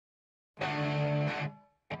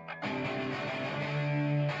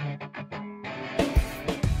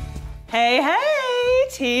Hey, hey,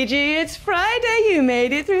 TG, it's Friday. You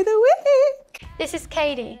made it through the week. This is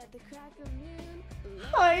Katie.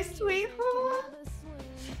 Hi, sweetheart.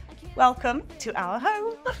 Welcome to our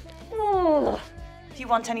home. If you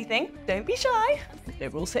want anything, don't be shy. No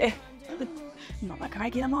rules here. Not like a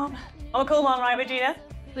regular mom. I'm a cool mom, right, Regina?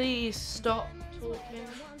 Please stop talking.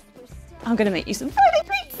 I'm gonna make you some Friday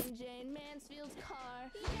treats.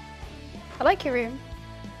 I like your room.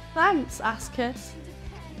 Thanks, Askiss.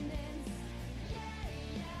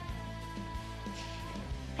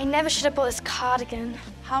 I never should have bought this cardigan.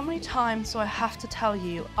 How many times do I have to tell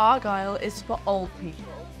you Argyle is for old people?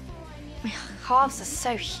 My calves are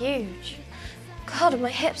so huge. God, my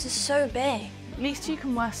hips are so big. At least you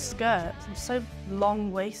can wear skirts. I'm so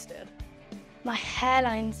long-waisted. My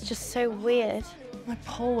hairline's just so weird. My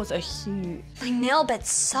paws are huge. My nail beds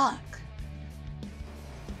suck.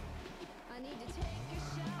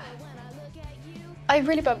 I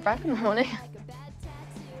really bad breath in the morning.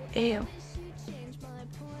 Ew.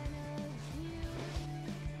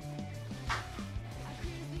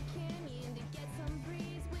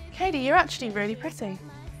 Katie, you're actually really pretty.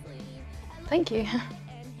 Thank you.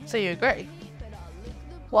 So you agree?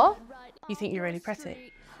 What? You think you're really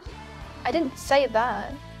pretty? I didn't say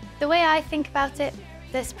that. The way I think about it,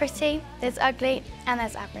 there's pretty, there's ugly, and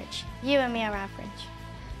there's average. You and me are average.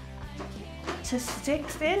 To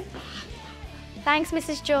 16. Thanks,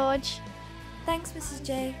 Mrs. George. Thanks, Mrs.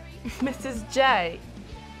 J. Mrs. J.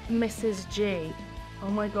 Mrs. G. Oh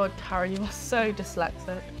my God, Karen, you are so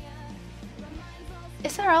dyslexic.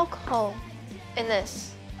 Is there alcohol in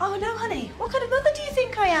this? Oh no, honey. What kind of mother do you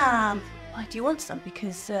think I am? Why do you want some?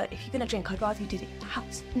 Because if you're gonna drink, I'd rather you did it in the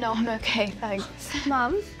house. No, I'm okay, thanks.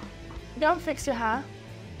 Mum, go and fix your hair.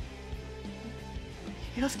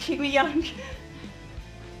 You just keep me young.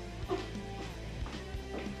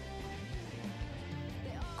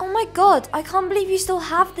 Oh my god, I can't believe you still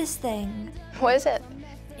have this thing. What is it?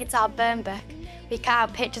 It's our burn book. We cut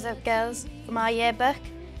out pictures of girls from our yearbook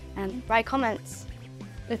and write comments.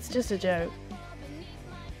 It's just a joke.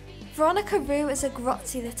 Veronica Rue is a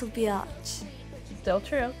grotty little biatch. Still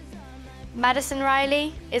true. Madison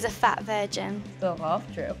Riley is a fat virgin. Still half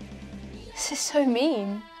true. This is so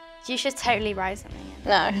mean. You should totally write something.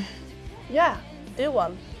 No, Yeah, do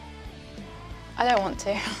one. I don't want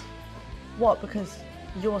to. What, because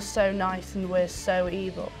you're so nice and we're so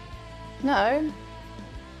evil? No.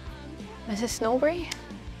 Mrs. Snorbury?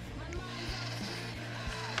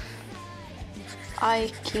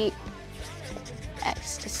 I keep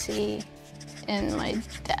ecstasy in my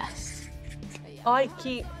desk. I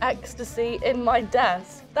keep ecstasy in my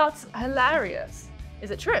desk. That's hilarious.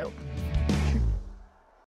 Is it true?